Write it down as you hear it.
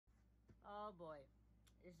Oh boy.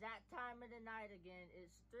 It's that time of the night again.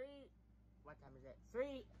 It's what time is it?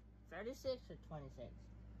 3:36 or 26?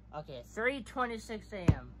 Okay, 3:26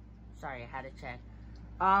 a.m. Sorry, I had to check.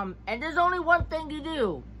 And there's only one thing you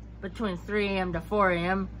do between 3 a.m. to 4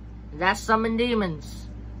 a.m. That's summon demons.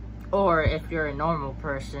 Or if you're a normal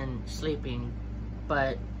person, sleeping.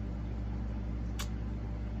 But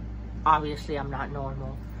obviously I'm not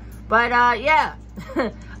normal. But yeah.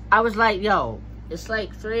 I was like, yo, it's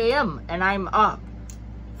like 3 a.m. and I'm up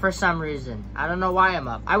for some reason. I don't know why I'm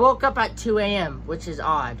up. I woke up at 2 a.m., which is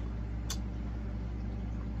odd.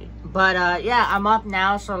 But yeah, I'm up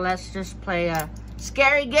now, so let's just play a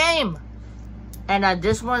scary game. And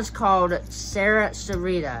this one's called Sara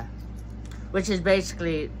Sarita, which is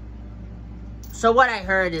basically, so what I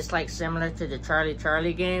heard is like similar to the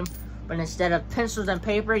Charlie game, but instead of pencils and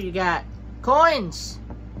paper, you got coins.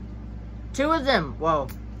 2 of them. Whoa.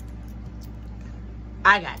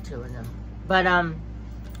 I got 2 of them. But,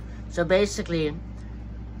 so basically,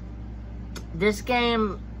 this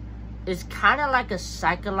game is kind of like a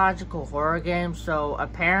psychological horror game. So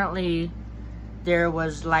apparently, there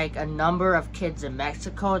was like a number of kids in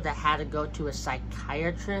Mexico that had to go to a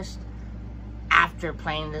psychiatrist after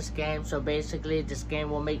playing this game. So basically, this game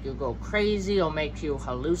will make you go crazy, it'll make you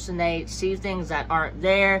hallucinate, see things that aren't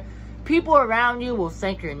there. People around you will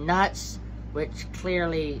think you're nuts, which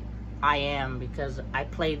clearly I am because I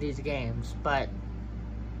play these games, but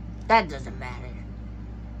that doesn't matter.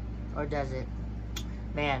 Or does it?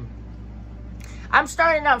 Man. I'm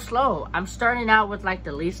starting out slow. I'm starting out with like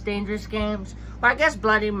the least dangerous games. Well, I guess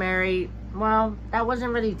Bloody Mary, well, that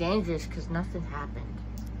wasn't really dangerous because nothing happened.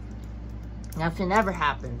 Nothing ever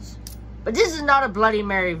happens. But this is not a Bloody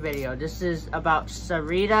Mary video. This is about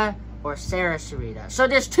Sarita or Sara Sarita. So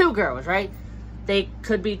there's 2 girls, right? They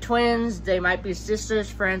could be twins. They might be sisters,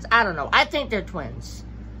 friends. I don't know. I think they're twins.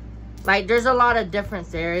 Like, there's a lot of different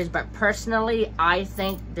theories, but personally, I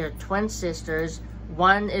think they're twin sisters.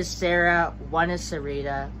 One is Sara, one is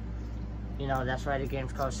Sarita. You know, that's why the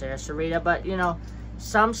game's called Sara Sarita. But, you know,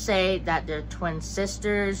 some say that they're twin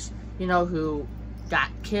sisters, you know, who got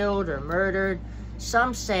killed or murdered.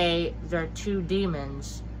 Some say they're 2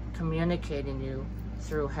 demons communicating you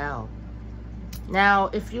through hell. Now,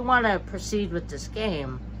 if you want to proceed with this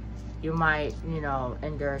game, you might, you know,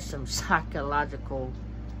 endure some psychological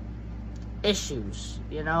issues,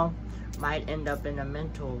 you know? Might end up in a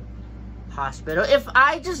mental hospital. If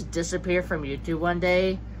I just disappear from YouTube one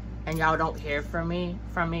day and y'all don't hear from me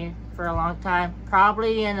for a long time,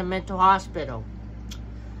 probably in a mental hospital.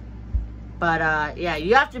 But yeah,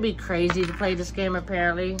 you have to be crazy to play this game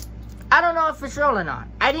apparently. I don't know if it's real or not.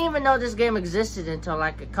 I didn't even know this game existed until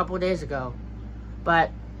like a couple days ago.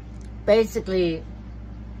 But basically,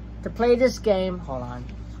 to play this game, hold on.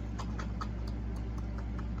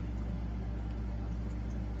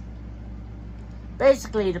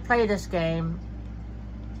 Basically, to play this game,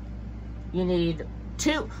 you need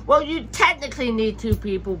 2. Well, you technically need 2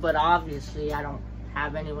 people, but obviously I don't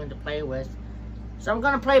have anyone to play with. So I'm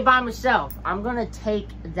going to play by myself. I'm going to take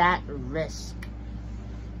that risk.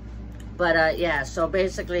 But yeah, so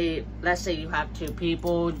basically, let's say you have 2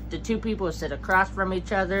 people. The 2 people sit across from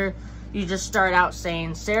each other. You just start out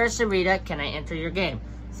saying, Sara Sarita, can I enter your game?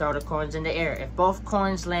 Throw the coins in the air. If both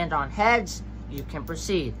coins land on heads, you can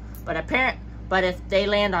proceed. But if they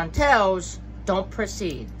land on tails, don't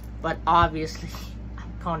proceed. But obviously,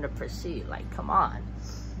 I'm going to proceed. Like, come on.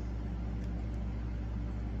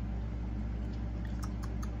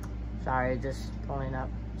 Sorry, just pulling up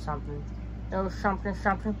something. There was something.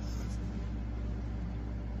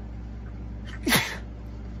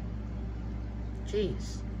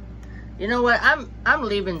 Jeez. You know what? I'm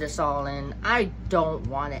leaving this all in. I don't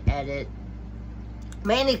want to edit.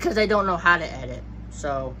 Mainly because I don't know how to edit.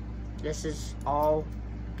 So, this is all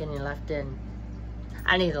getting left in.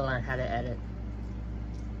 I need to learn how to edit.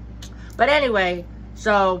 But anyway,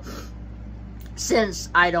 so since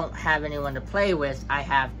I don't have anyone to play with, I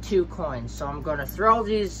have 2 coins. So I'm going to throw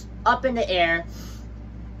these up in the air.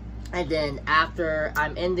 And then after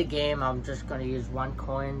I'm in the game, I'm just going to use 1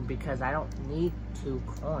 coin because I don't need 2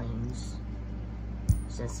 coins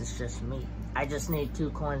since it's just me. I just need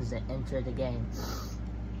 2 coins to enter the game.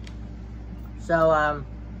 So,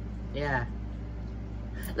 yeah.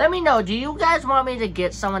 Let me know, do you guys want me to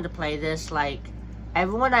get someone to play this? Like,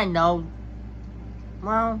 everyone I know,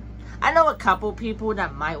 well, I know a couple people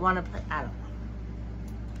that might want to play. I don't know.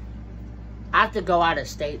 I have to go out of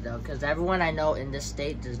state, though, because everyone I know in this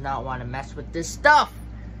state does not want to mess with this stuff.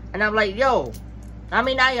 And I'm like, yo, I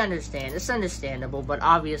mean, I understand. It's understandable, but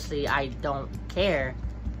obviously I don't care.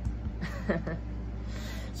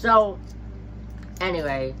 So,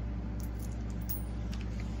 anyway,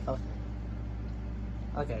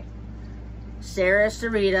 Okay. Sara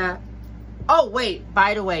Sarita. Oh, wait.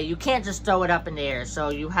 By the way, you can't just throw it up in the air. So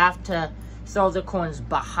you have to throw the coins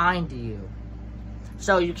behind you.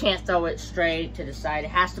 So you can't throw it straight to the side. It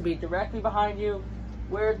has to be directly behind you.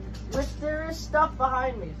 Which there is stuff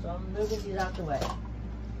behind me. So I'm moving these out the way.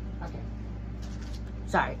 Okay.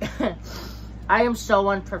 Sorry. I am so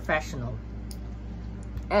unprofessional.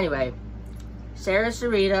 Anyway. Sara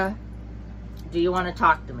Sarita. Do you want to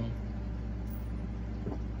talk to me?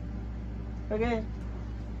 Okay.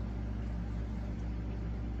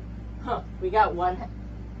 Huh, we got one.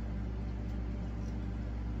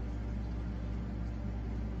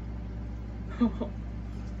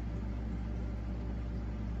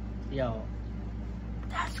 Yo.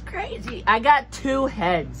 That's crazy. I got 2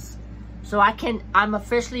 heads. So I'm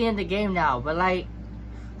officially in the game now. But like,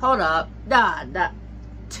 hold up. Nah.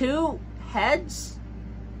 2 heads?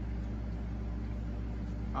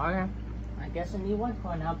 Okay. I guess I need 1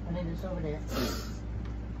 coin. I'll put this over there.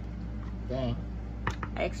 Dang.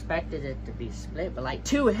 I expected it to be split, but like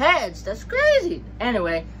 2 heads? That's crazy.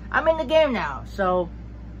 Anyway, I'm in the game now. So,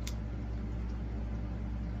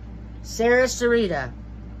 Sara Sarita,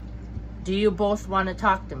 do you both want to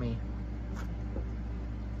talk to me?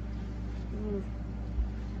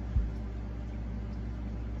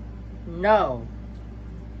 No.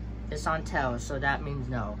 It's on tails, so that means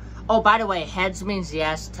no. Oh, by the way, heads means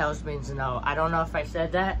yes, tails means no. I don't know if I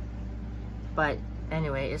said that, but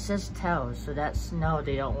anyway, it says tails, so that's no,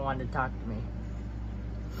 they don't want to talk to me.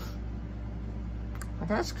 But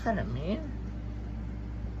that's kind of mean.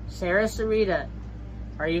 Sara Sarita,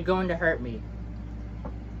 are you going to hurt me?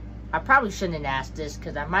 I probably shouldn't ask this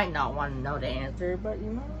because I might not want to know the answer, but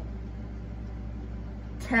you know.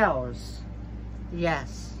 Tails,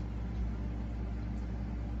 yes.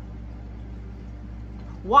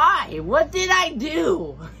 Why? What did I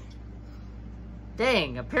do?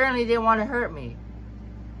 Dang, apparently they want to hurt me.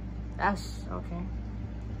 That's okay.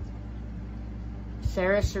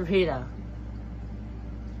 Sara Sarita,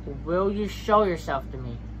 will you show yourself to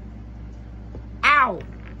me? Ow!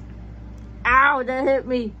 Ow, that hit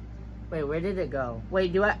me. Wait, where did it go?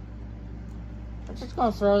 Wait, I'm just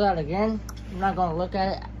gonna throw that again. I'm not gonna look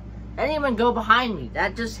at it. That didn't even go behind me.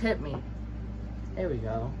 That just hit me. There we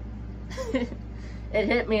go. It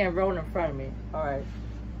hit me and rolled in front of me. Alright.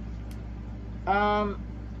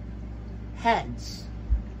 Heads.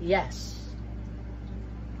 Yes.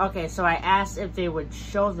 Okay, so I asked if they would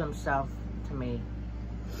show themselves to me.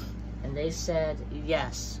 And they said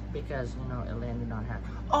yes. Because, you know, it landed on head.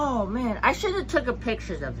 Oh, man. I should have took a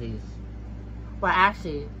pictures of these. Well,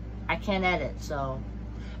 actually, I can't edit, so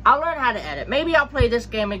I'll learn how to edit. Maybe I'll play this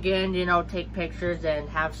game again, you know, take pictures and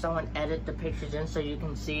have someone edit the pictures in so you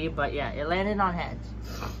can see. But yeah, it landed on heads.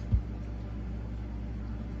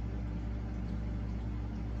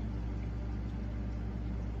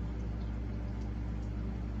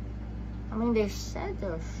 I mean, they said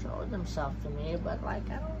they'll show themselves to me, but like,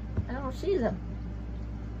 I don't see them.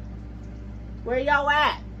 Where y'all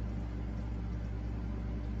at?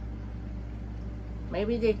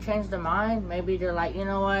 Maybe they changed their mind. Maybe they're like, you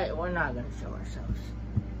know what? We're not going to show ourselves.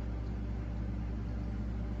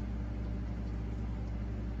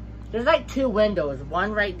 There's like 2 windows.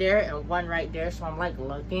 One right there and one right there. So I'm like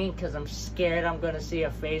looking because I'm scared I'm going to see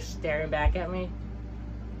a face staring back at me.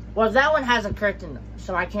 Well, that one has a curtain,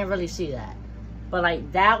 so I can't really see that. But like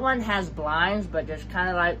that one has blinds, but there's kind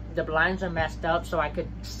of like the blinds are messed up so I could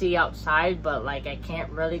see outside. But like I can't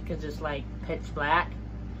really because it's like pitch black.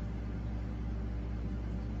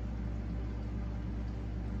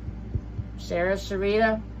 Sara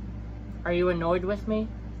Sarita, are you annoyed with me?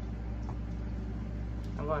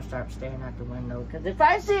 I'm going to start staring out the window. Because if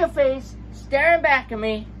I see a face staring back at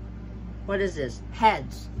me, what is this?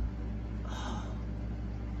 Heads. Oh.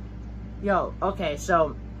 Yo, okay,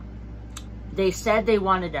 so they said they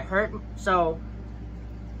wanted to hurt me. So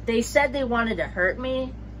they said they wanted to hurt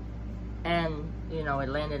me. And, you know, it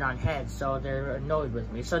landed on heads. So they're annoyed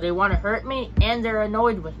with me. So they want to hurt me and they're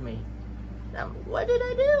annoyed with me. Now, what did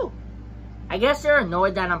I do? I guess they're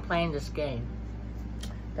annoyed that I'm playing this game.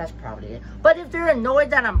 That's probably it. But if they're annoyed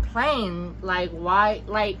that I'm playing, like, why?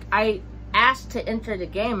 Like, I asked to enter the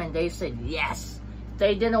game and they said yes. If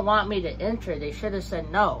they didn't want me to enter, they should have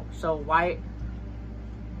said no. So why?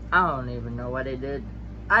 I don't even know what they did.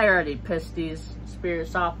 I already pissed these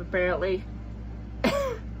spirits off, apparently.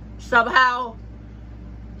 Somehow,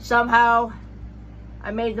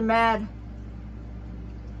 I made them mad.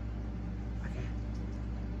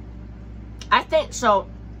 I think, so,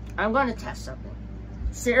 I'm going to test something.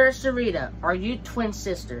 Sara Sarita, are you twin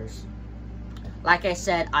sisters? Like I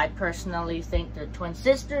said, I personally think they're twin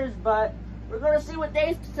sisters, but We're gonna see what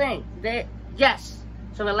they think. Yes.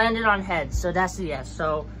 So it landed on heads. So that's a yes.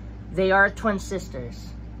 So they are twin sisters.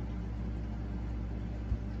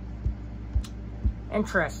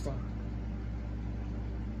 Interesting.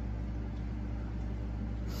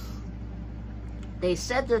 They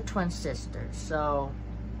said they're twin sisters. So,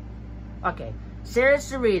 okay. Sara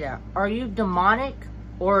Sarita, are you demonic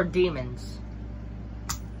or demons?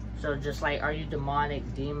 So just like, are you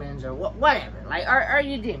demonic, demons, or whatever? Like, are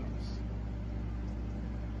you demons?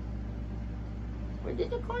 Where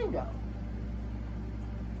did the coin go?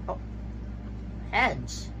 Oh,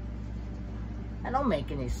 heads. That don't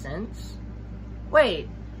make any sense. Wait,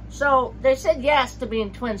 so they said yes to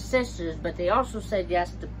being twin sisters, but they also said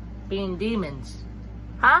yes to being demons.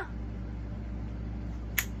 Huh?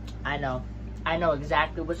 I know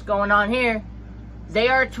exactly what's going on here. They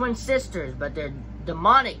are twin sisters, but they're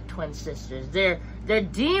demonic twin sisters. They're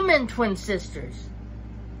demon twin sisters.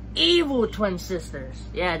 Evil twin sisters.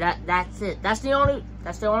 Yeah, that's it. That's the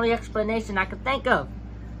only explanation I could think of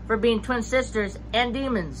for being twin sisters and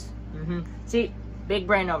demons. See, big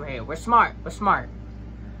brain over here. We're smart. We're smart.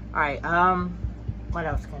 All right. What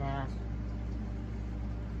else can I ask?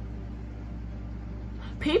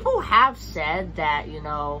 People have said that, you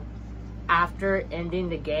know, after ending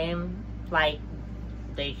the game, like,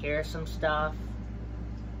 they hear some stuff.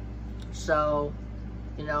 So,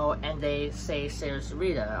 you know, and they say, Sara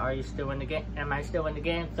Sarita, are you still in the game? Am I still in the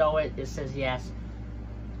game? Throw it. It says yes.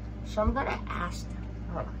 So I'm going to ask them.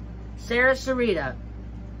 Hold on. Sara Sarita,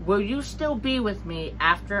 will you still be with me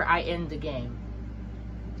after I end the game?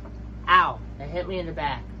 Ow. That hit me in the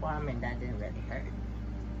back. Well, I mean, that didn't really hurt.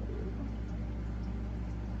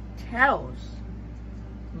 Tells.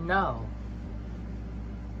 No.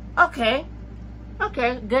 Okay.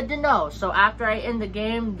 Okay, good to know. So after I end the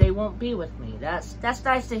game, they won't be with me. That's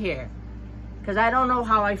nice to hear. Because I don't know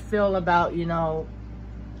how I feel about, you know,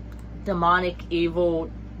 demonic, evil,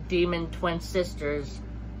 demon twin sisters,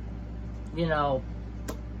 you know,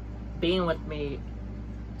 being with me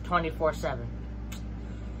 24/7.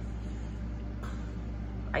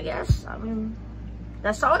 I guess, I mean,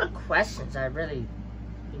 that's all the questions I really,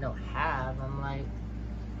 you know, have. I'm like,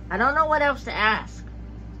 I don't know what else to ask.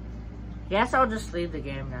 Guess I'll just leave the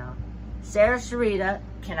game now. Sara Sarita,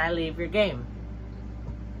 can I leave your game?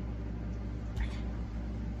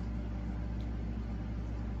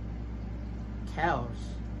 Tells.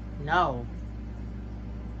 No.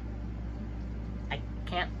 I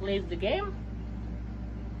can't leave the game?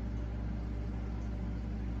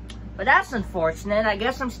 But that's unfortunate. I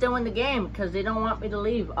guess I'm still in the game because they don't want me to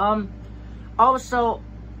leave. Also,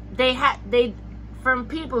 from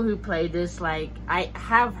people who play this, like, I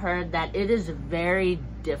have heard that it is very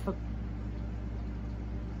difficult.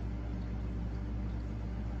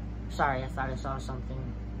 Sorry, I thought I saw something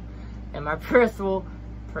in my peripheral,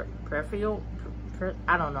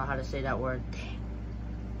 I don't know how to say that word. Dang.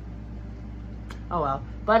 Oh well.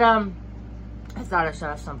 But, I thought I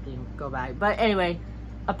saw something go by. But anyway,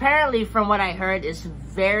 apparently from what I heard, it's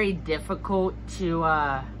very difficult to,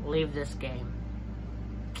 leave this game.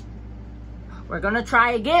 We're gonna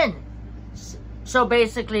try again. So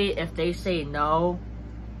basically, if they say no,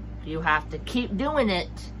 you have to keep doing it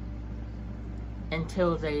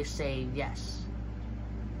until they say yes.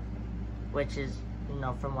 Which is, you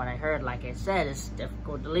know, from what I heard, like I said, it's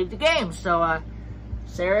difficult to leave the game. So,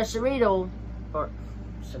 Sara Sarita,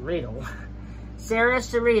 Sara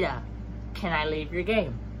Sarita, can I leave your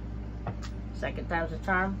game? Second time's a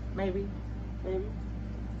charm, maybe? Maybe?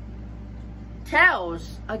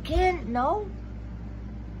 Tells, again, no?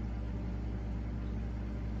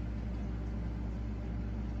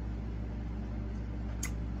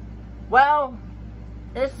 Well,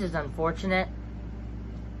 this is unfortunate.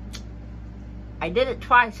 I did it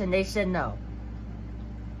twice and they said no.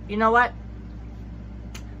 You know what?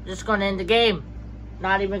 Just gonna end the game.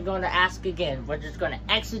 Not even gonna ask again. We're just gonna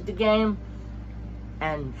exit the game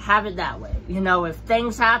and have it that way. You know, if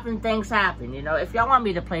things happen, things happen. You know, if y'all want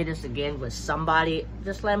me to play this again with somebody,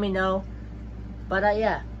 just let me know. But,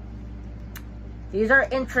 yeah. These are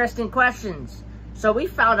interesting questions. So we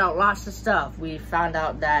found out lots of stuff. We found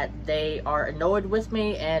out that they are annoyed with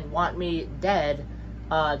me and want me dead.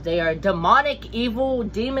 They are demonic, evil,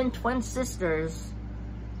 demon twin sisters.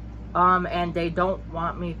 And they don't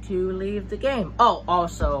want me to leave the game. Oh,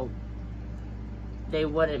 also, they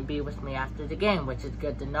wouldn't be with me after the game, which is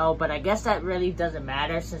good to know. But I guess that really doesn't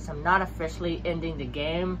matter since I'm not officially ending the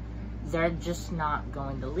game. They're just not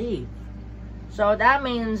going to leave. So that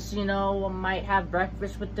means, you know, I might have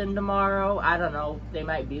breakfast with them tomorrow. I don't know. They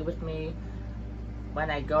might be with me when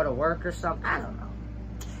I go to work or something. I don't know.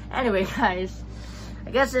 Anyway, guys,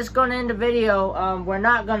 I guess it's going to end the video. We're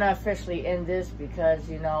not going to officially end this because,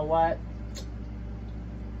 you know what?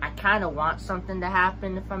 I kind of want something to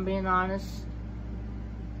happen, if I'm being honest.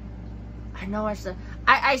 I know I said...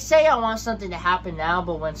 I say I want something to happen now,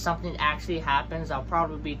 but when something actually happens, I'll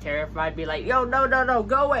probably be terrified. Be like, yo, no,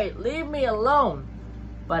 go away. Leave me alone.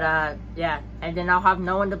 But, yeah. And then I'll have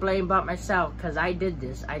no one to blame but myself, because I did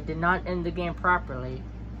this. I did not end the game properly.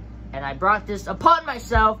 And I brought this upon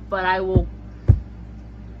myself, but I'll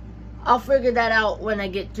figure that out when I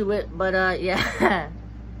get to it. But, yeah.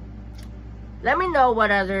 Let me know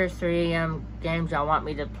what other 3 AM games y'all want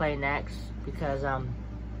me to play next, because, I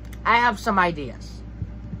have some ideas.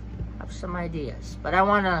 But I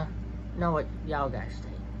want to know what y'all guys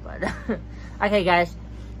think. But, okay, guys.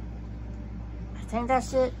 I think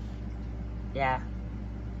that's it. Yeah.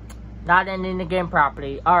 Not ending the game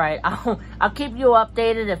properly. Alright, I'll keep you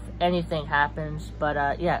updated if anything happens.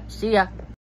 But, yeah, see ya.